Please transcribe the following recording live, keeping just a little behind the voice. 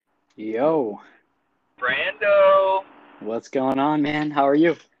Yo, Brando. what's going on, man? How are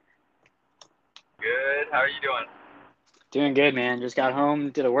you? Good. How are you doing? Doing good, man. Just got home,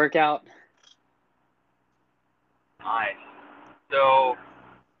 did a workout. Nice. So,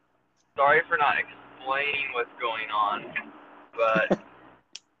 sorry for not explaining what's going on, but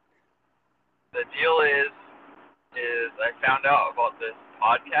the deal is I found out about this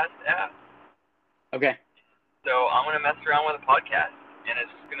podcast app. Okay. So I'm gonna mess around with a podcast, and it's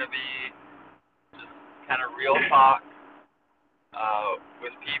just gonna be just kind of real talk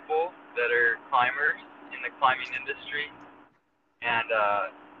with people that are climbers in the climbing industry, and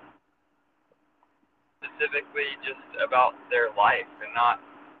specifically just about their life and not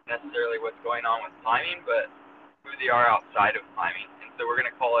necessarily what's going on with climbing, but who they are outside of climbing. And so we're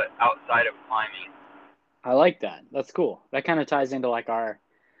going to call it outside of climbing. I like that. That's cool. That kind of ties into like our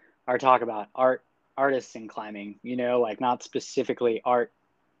talk about artists in climbing, like not specifically art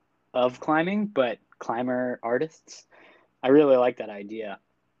of climbing, but climber artists. I really like that idea.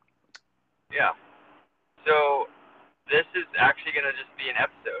 Yeah. So this is actually going to just be an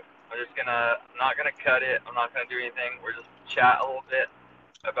episode. I'm not going to cut it. I'm not going to do anything. We're just chat a little bit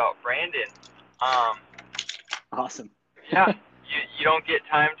about Brandon. Um, Awesome. yeah, you don't get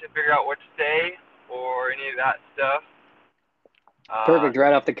time to figure out what to say or any of that stuff. Perfect,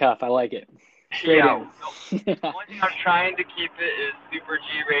 right off the cuff. I like it. Straight Yeah, in. the only thing I'm trying to keep it is super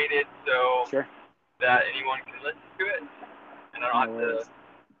G-rated so Sure. that anyone can listen to it, and I don't No have worries. to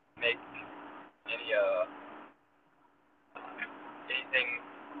make any anything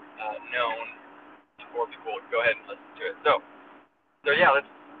known before people go ahead and listen to it. So yeah, let's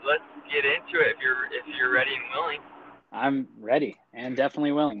get into it if you're ready and willing. I'm ready and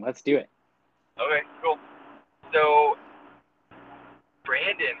definitely willing. Let's do it. Okay, cool. So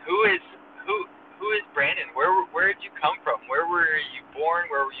Brandon, who is Brandon? Where did you come from? Where were you born?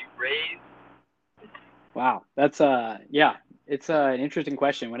 Where were you raised? Wow. That's yeah, it's an interesting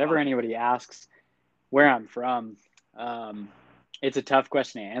question. Whenever anybody asks where I'm from, it's a tough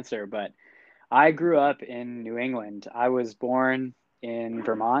question to answer, but I grew up in New England. I was born in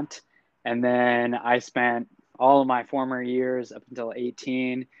Vermont, and then I spent all of my former years up until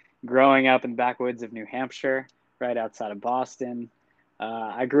 18 growing up in the backwoods of New Hampshire, right outside of Boston.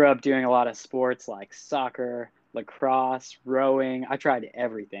 I grew up doing a lot of sports like soccer, lacrosse, rowing. I tried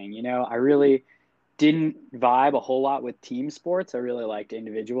everything. I really didn't vibe a whole lot with team sports. I really liked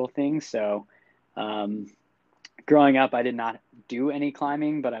individual things. So, um, growing up, I did not do any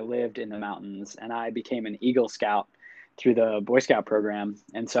climbing, but I lived in the mountains and I became an Eagle Scout through the Boy Scout program.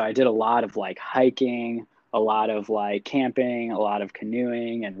 And so I did a lot of like hiking, a lot of like camping, a lot of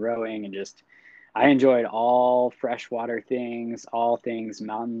canoeing and rowing, and just I enjoyed all freshwater things, all things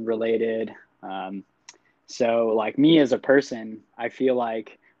mountain related. Um, so, like me as a person, I feel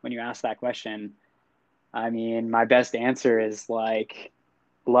like when you ask that question, I mean, my best answer is like,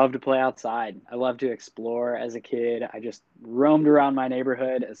 love to play outside. I love to explore as a kid. I just roamed around my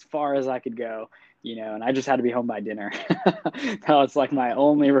neighborhood as far as I could go, and I just had to be home by dinner. That was like my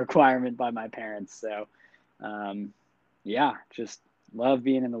only requirement by my parents. So, um, yeah, just love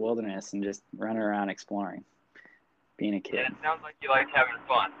being in the wilderness and just running around exploring, being a kid. And it sounds like you like having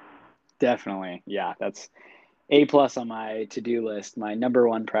fun. Definitely. Yeah, that's A plus on my to-do list. My number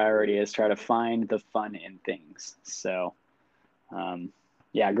one priority is try to find the fun in things. So,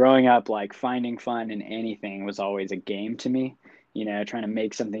 yeah, growing up, like finding fun in anything was always a game to me. Trying to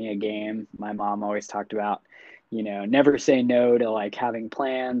make something a game. My mom always talked about, never say no to like having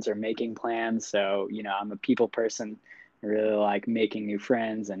plans or making plans. So, I'm a people person. I really like making new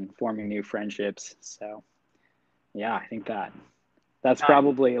friends and forming new friendships. So, yeah, I think that's Nice.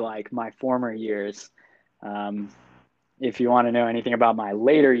 probably like my former years. Um, if you want to know anything about my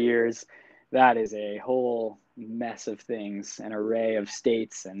later years, that is a whole mess of things, an array of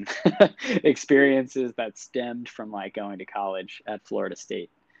states and experiences that stemmed from like going to college at Florida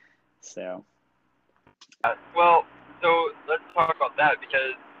State. So, Well, so let's talk about that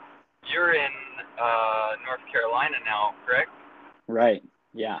because you're in North Carolina now, correct? right.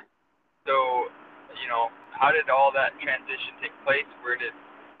 Yeah. So, how did all that transition take place? You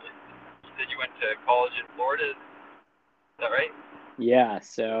said you went to college in Florida? Is that right? Yeah.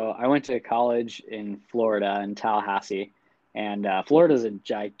 So I went to college in Florida in Tallahassee, and Florida is a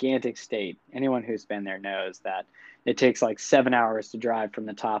gigantic state. Anyone who's been there knows that it takes like 7 hours to drive from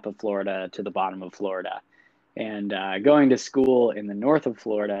the top of Florida to the bottom of Florida. And going to school in the north of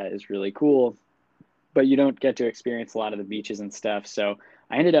Florida is really cool, but you don't get to experience a lot of the beaches and stuff. So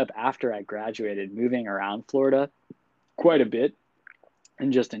I ended up, after I graduated, moving around Florida quite a bit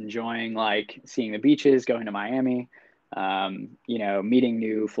and just enjoying like seeing the beaches, going to Miami, meeting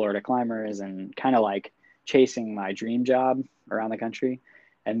new Florida climbers and kind of like chasing my dream job around the country.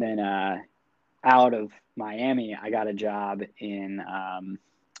 And then out of Miami, I got a job in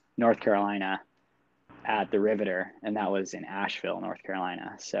North Carolina at the Riveter, and that was in Asheville, North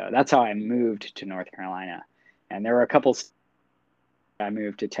Carolina. So that's how I moved to North Carolina. And there were a couple. I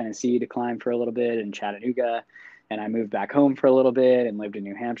moved to Tennessee to climb for a little bit in Chattanooga, and I moved back home for a little bit and lived in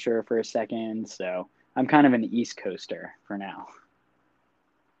New Hampshire for a second. So I'm kind of an East Coaster for now.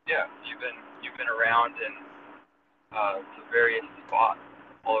 Yeah, you've been around in to various spots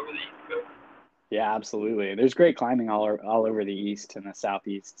all over the East Coast. Yeah, absolutely. There's great climbing all over the East and the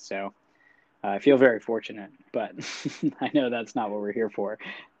Southeast. So I feel very fortunate, but I know that's not what we're here for.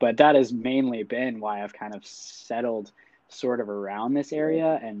 But that has mainly been why I've kind of settled sort of around this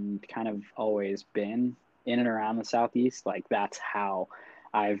area and kind of always been in and around the Southeast. Like that's how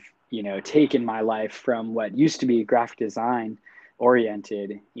I've, taken my life from what used to be graphic design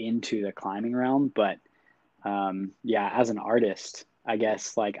oriented into the climbing realm. But as an artist, I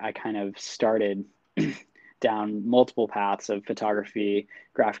guess like I kind of started down multiple paths of photography,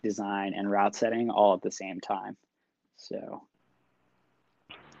 graphic design, and route setting all at the same time. So.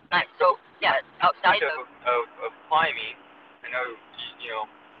 Nice. So yeah, outside of climbing, I know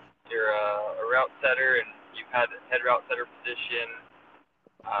you're a route setter and you've had head route setter position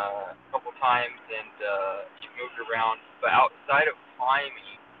a couple times and you've moved around. But outside of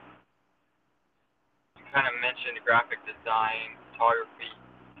climbing, you kind of mentioned graphic design, photography.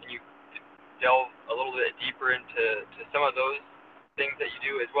 Can you delve a little bit deeper into some of those things that you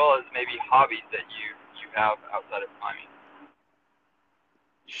do, as well as maybe hobbies that you have outside of climbing?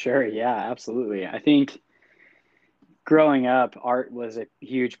 Sure. Yeah, absolutely. I think growing up, art was a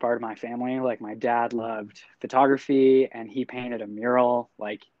huge part of my family. Like my dad loved photography and he painted a mural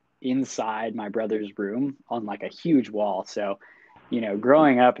like inside my brother's room on like a huge wall. So,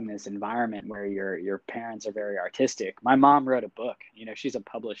 growing up in this environment where your parents are very artistic. My mom wrote a book, she's a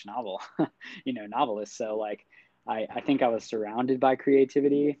published novelist. So like I think I was surrounded by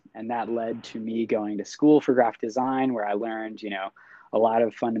creativity, and that led to me going to school for graphic design where I learned, a lot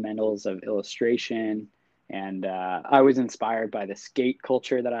of fundamentals of illustration. And I was inspired by the skate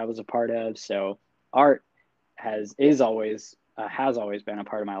culture that I was a part of. So art has always been a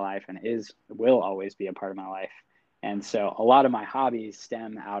part of my life and will always be a part of my life. And so a lot of my hobbies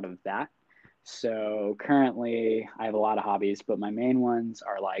stem out of that. So currently I have a lot of hobbies, but my main ones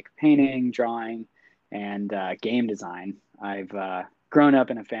are like painting, drawing, and game design. I've grown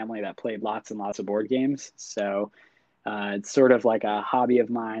up in a family that played lots and lots of board games. So it's sort of like a hobby of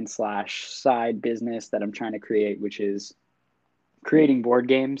mine / side business that I'm trying to create, which is creating board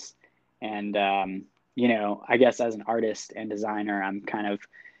games. And, I guess as an artist and designer, I'm kind of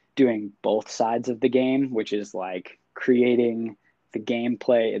doing both sides of the game, which is like creating the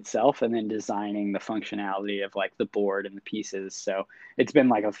gameplay itself and then designing the functionality of like the board and the pieces. So it's been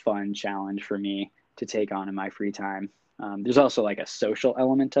like a fun challenge for me to take on in my free time. There's also like a social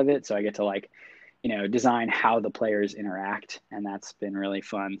element of it. So I get to like, design how the players interact, and that's been really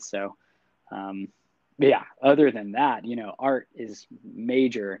fun. So, other than that, art is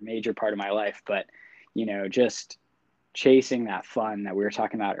major part of my life, but, just chasing that fun that we were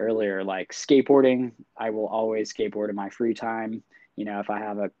talking about earlier, like skateboarding, I will always skateboard in my free time. If I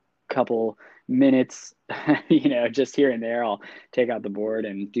have a couple minutes, just here and there, I'll take out the board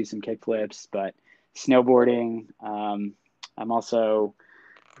and do some kick flips. But snowboarding, I'm also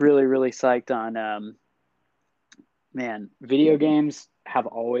really, really psyched on, video games have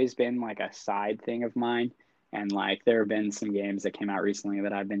always been like a side thing of mine. And like, there have been some games that came out recently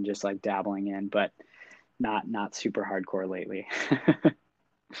that I've been just like dabbling in, but not super hardcore lately.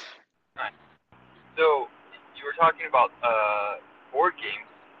 Nice. So you were talking about board games.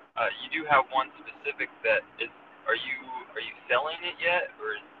 You do have one specific that is. Are you selling it yet,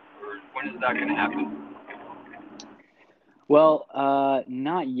 or when is that going to happen? Well,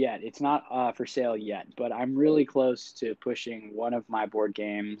 not yet. It's not for sale yet, but I'm really close to pushing one of my board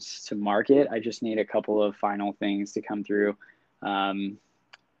games to market. I just need a couple of final things to come through.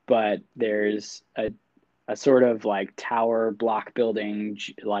 But there's a sort of like tower block building,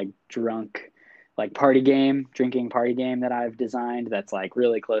 like drinking party game that I've designed that's like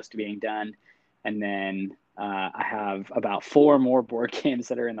really close to being done. And then I have about 4 more board games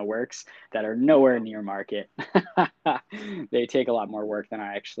that are in the works that are nowhere near market. They take a lot more work than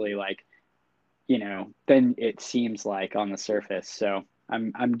I actually like, than it seems like on the surface. So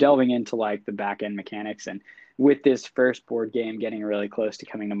I'm delving into like the back end mechanics, and with this first board game getting really close to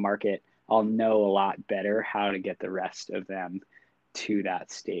coming to market, I'll know a lot better how to get the rest of them to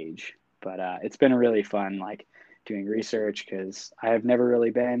that stage. But it's been really fun, like doing research because I have never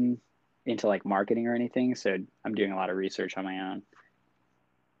really been into like marketing or anything. So I'm doing a lot of research on my own.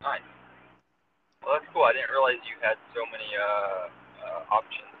 Nice. Well, that's cool. I didn't realize you had so many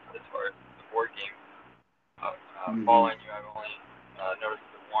options as far as the board game. Following you, I've only noticed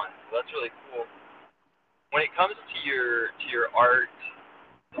the one. So that's really cool. When it comes to your art,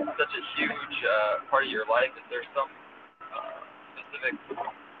 it's such a huge part of your life. Is there some specific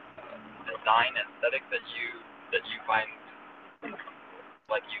design aesthetic that you find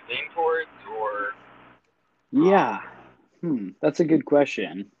like you lean towards, or? Yeah. That's a good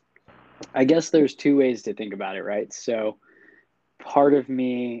question. I guess there's two ways to think about it, right? So part of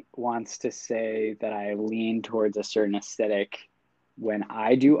me wants to say that I lean towards a certain aesthetic when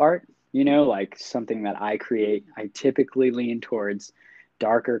I do art, like something that I create. I typically lean towards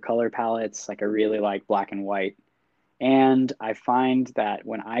darker color palettes, like I really like black and white. And I find that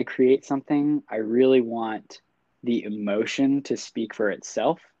when I create something, I really want the emotion to speak for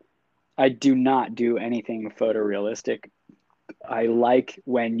itself. I do not do anything photorealistic. I like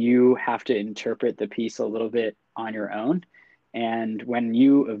when you have to interpret the piece a little bit on your own. And when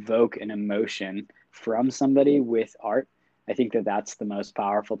you evoke an emotion from somebody with art, I think that that's the most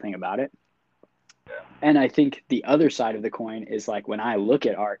powerful thing about it. And I think the other side of the coin is like when I look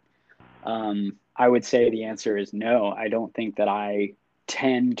at art, I would say the answer is no. I don't think that I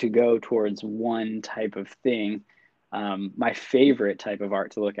tend to go towards one type of thing. My favorite type of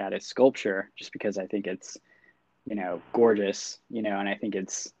art to look at is sculpture, just because I think it's gorgeous, and I think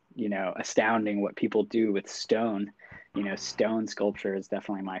it's, astounding what people do with stone. Stone sculpture is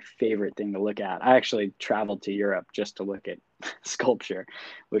definitely my favorite thing to look at. I actually traveled to Europe just to look at sculpture,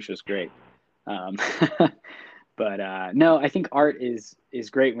 which was great. Um, but no, I think art is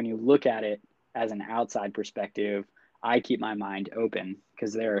great when you look at it as an outside perspective. I keep my mind open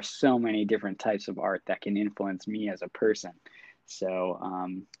because there are so many different types of art that can influence me as a person. So,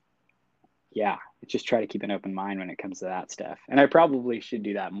 yeah, just try to keep an open mind when it comes to that stuff. And I probably should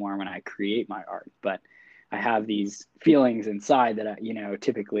do that more when I create my art, but I have these feelings inside that,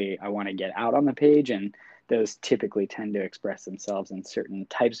 typically I want to get out on the page, and those typically tend to express themselves in certain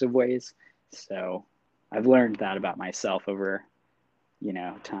types of ways. So I've learned that about myself over,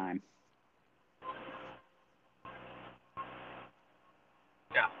 time.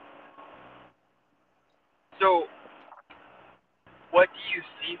 Yeah. So, what do you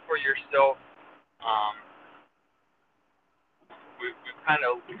see for yourself? Um, we've kind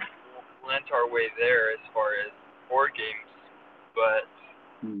of lent our way there as far as board games, but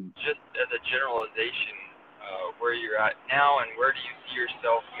just as a generalization, where you're at now and where do you see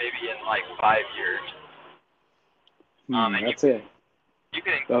yourself maybe in like 5 years? And That's it. You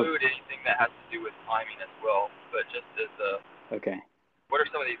can include anything that has to do with climbing as well, but just as okay. What are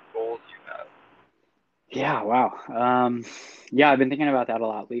some of these goals you have? Yeah, wow. Yeah, I've been thinking about that a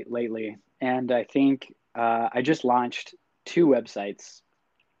lot lately. And I think I just launched two websites.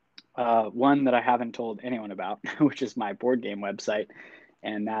 One that I haven't told anyone about, which is my board game website.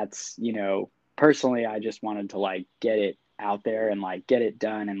 And that's, personally, I just wanted to like get it out there and like get it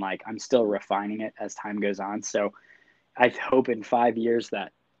done. And like, I'm still refining it as time goes on. So I hope in 5 years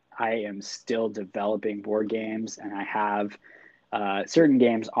that I am still developing board games and I have certain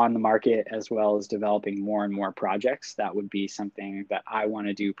games on the market, as well as developing more and more projects. That would be something that I want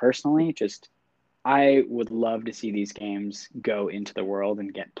to do personally. Just I would love to see these games go into the world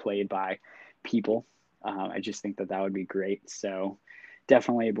and get played by people. I just think that that would be great. So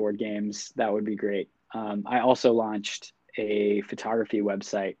definitely board games. That would be great. I also launched a photography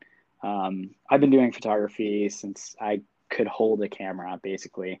website. I've been doing photography since I could hold a camera,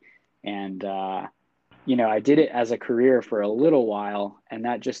 basically. And, I did it as a career for a little while, and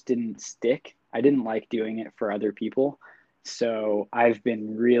that just didn't stick. I didn't like doing it for other people. So I've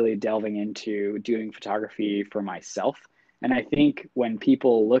been really delving into doing photography for myself. And I think when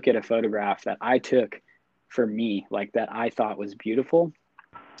people look at a photograph that I took for me, like that I thought was beautiful,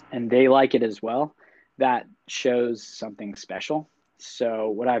 and they like it as well, that shows something special. So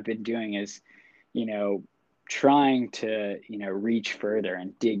what I've been doing is, you know, trying to, reach further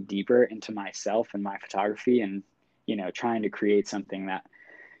and dig deeper into myself and my photography, and, trying to create something that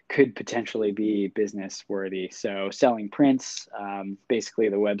could potentially be business worthy. So selling prints, basically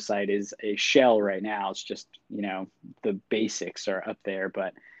the website is a shell right now. It's just, the basics are up there,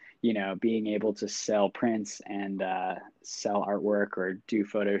 but, being able to sell prints and sell artwork or do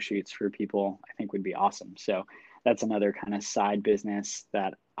photo shoots for people, I think would be awesome. So that's another kind of side business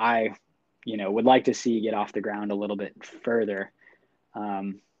that I, would like to see get off the ground a little bit further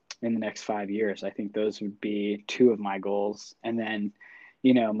in the next 5 years. I think those would be two of my goals. And then,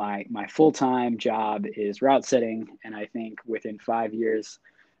 my full-time job is route setting. And I think within 5 years,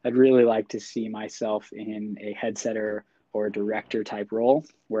 I'd really like to see myself in a head setter or director type role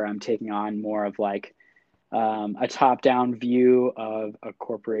where I'm taking on more of like a top-down view of a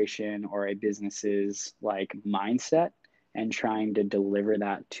corporation or a business's like mindset and trying to deliver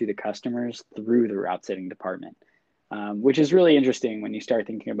that to the customers through the route setting department, which is really interesting when you start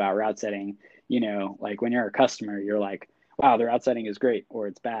thinking about route setting. Like when you're a customer, you're like, wow, the route setting is great, or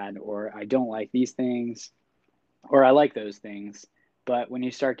it's bad, or I don't like these things, or I like those things. But when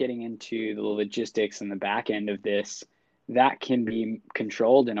you start getting into the logistics and the back end of this, that can be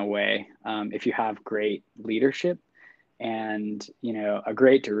controlled in a way, if you have great leadership. And a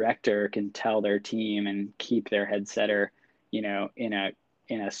great director can tell their team and keep their head setter in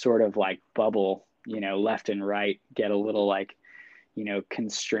a sort of like bubble, left and right, get a little like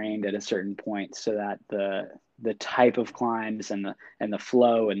constrained at a certain point, so that the type of climbs and the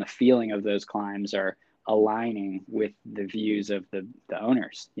flow and the feeling of those climbs are aligning with the views of the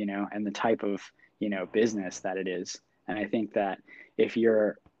owners, and the type of business that it is. And I think that if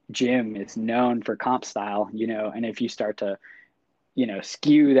your gym is known for comp style, and if you start to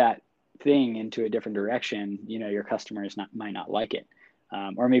skew that thing into a different direction, your customers might not like it.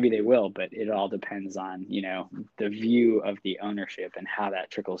 Or maybe they will, but it all depends on, the view of the ownership and how that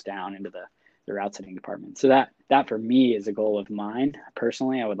trickles down into the route setting department. So that for me is a goal of mine.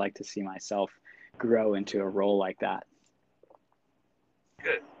 Personally, I would like to see myself grow into a role like that.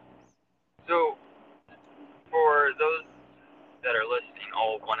 Good. So for those that are listening,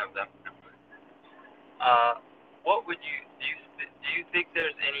 all one of them, what would do you think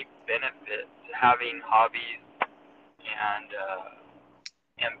there's any benefit to having hobbies and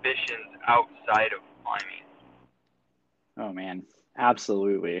ambitions outside of climbing? Oh man,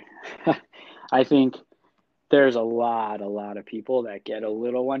 absolutely. I think there's a lot of people that get a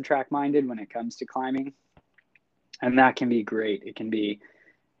little one-track minded when it comes to climbing, and that can be great. It can be,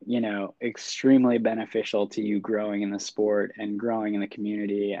 extremely beneficial to you growing in the sport and growing in the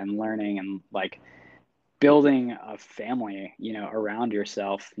community and learning and like building a family, around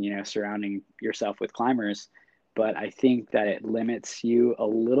yourself, surrounding yourself with climbers. But I think that it limits you a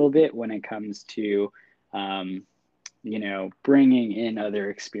little bit when it comes to, bringing in other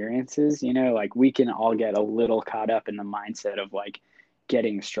experiences. Like we can all get a little caught up in the mindset of like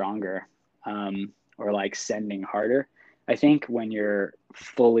getting stronger, or like sending harder. I think when you're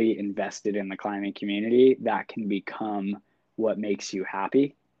fully invested in the climbing community, that can become what makes you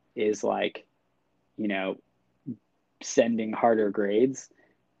happy, is like, sending harder grades.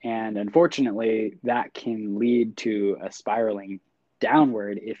 And unfortunately, that can lead to a spiraling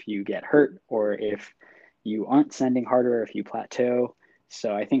downward if you get hurt, or if you aren't sending harder, if you plateau.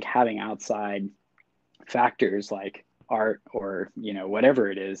 So I think having outside factors like art or,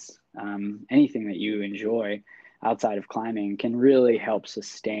 whatever it is, anything that you enjoy outside of climbing can really help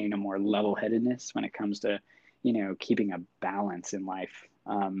sustain a more level-headedness when it comes to, keeping a balance in life.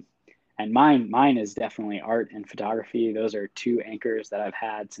 And mine is definitely art and photography. Those are two anchors that I've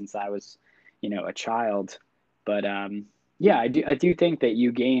had since I was, a child. But yeah, I do think that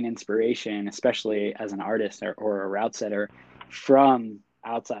you gain inspiration, especially as an artist or a route setter, from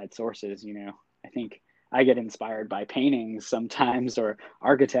outside sources. I think I get inspired by paintings sometimes, or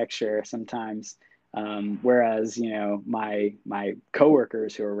architecture sometimes. Whereas, my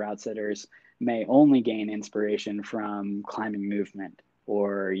coworkers who are route setters may only gain inspiration from climbing movement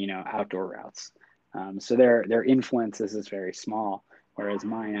or, outdoor routes. So their influence is very small, whereas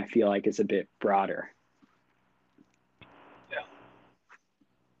mine, I feel like, is a bit broader. Yeah.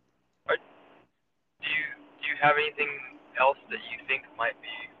 Do you have anything else that you think might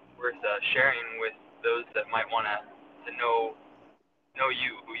be worth sharing with those that might want to know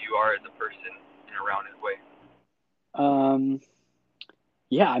you, who you are as a person in a rounded way?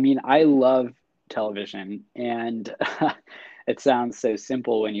 Yeah, I mean, I love television, and it sounds so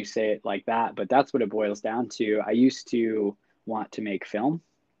simple when you say it like that, but that's what it boils down to. I used to want to make film.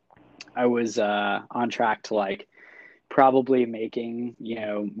 I was on track to like probably making,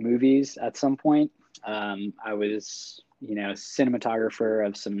 movies at some point. I was, cinematographer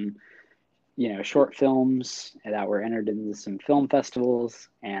of some, short films that were entered into some film festivals.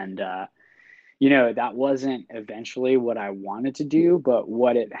 And, that wasn't eventually what I wanted to do, but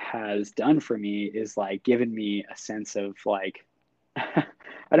what it has done for me is like given me a sense of like, I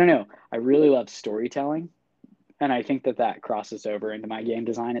don't know, I really love storytelling. And I think that crosses over into my game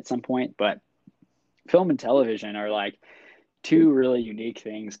design at some point. But film and television are like two really unique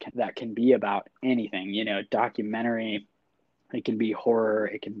things that can be about anything, documentary, it can be horror,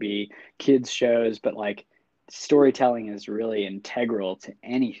 it can be kids shows, but like storytelling is really integral to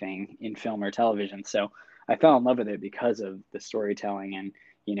anything in film or television. So I fell in love with it because of the storytelling, and,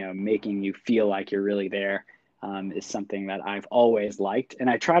 making you feel like you're really there, is something that I've always liked. And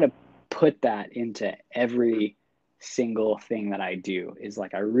I try to put that into every single thing that I do. Is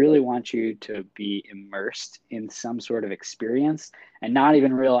like, I really want you to be immersed in some sort of experience and not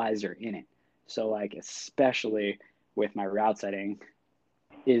even realize you're in it. So, like, especially with my route setting,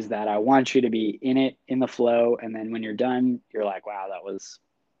 is that I want you to be in it, in the flow. And then when you're done, you're like, wow, that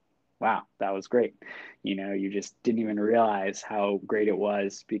was great. You just didn't even realize how great it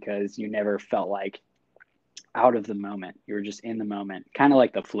was because you never felt like out of the moment. You were just in the moment, kind of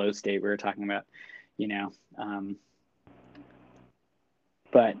like the flow state we were talking about, you know.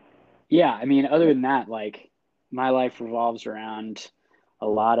 But yeah, I mean, other than that, like, my life revolves around a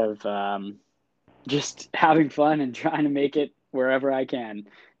lot of just having fun and trying to make it wherever I can.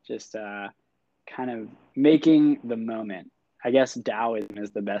 Just kind of making the moment. I guess Taoism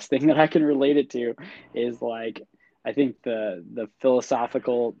is the best thing that I can relate it to. Is like, I think the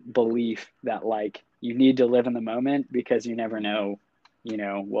philosophical belief that, like, you need to live in the moment because you never know,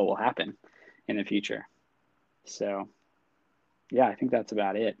 what will happen in the future. So yeah, I think that's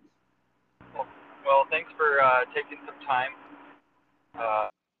about it. Well, thanks for taking some time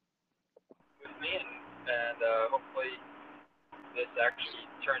with me, and hopefully this actually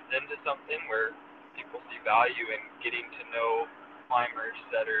turns into something where people see value in getting to know climbers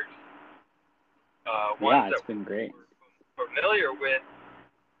that are ones Yeah, that it's been great. we're familiar with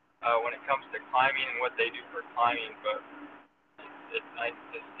when it comes to climbing and what they do for climbing, but it's nice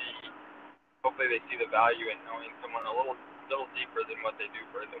to see. Hopefully, they see the value in knowing someone a little deeper than what they do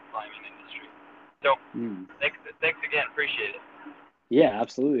for the climbing industry. So, thanks again. Appreciate it. Yeah,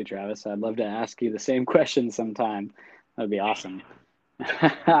 absolutely, Travis. I'd love to ask you the same question sometime. That'd be awesome.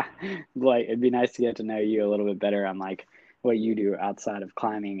 Like, it'd be nice to get to know you a little bit better on, like, what you do outside of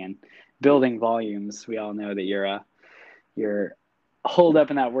climbing and building volumes. We all know that you're holed up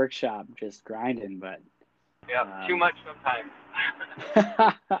in that workshop just grinding, but yeah, too much sometimes.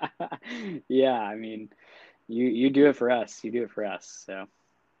 Yeah, I mean, you do it for us. You do it for us. So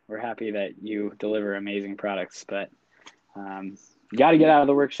we're happy that you deliver amazing products, but you got to get out of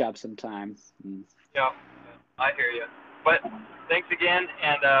the workshop sometime. Yeah, I hear you. But thanks again,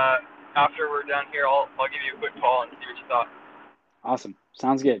 and after we're done here, I'll give you a quick call and see what you thought. Awesome.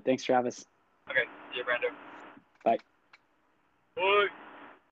 Sounds good. Thanks, Travis. Okay. See you, Brando. Bye. Bye.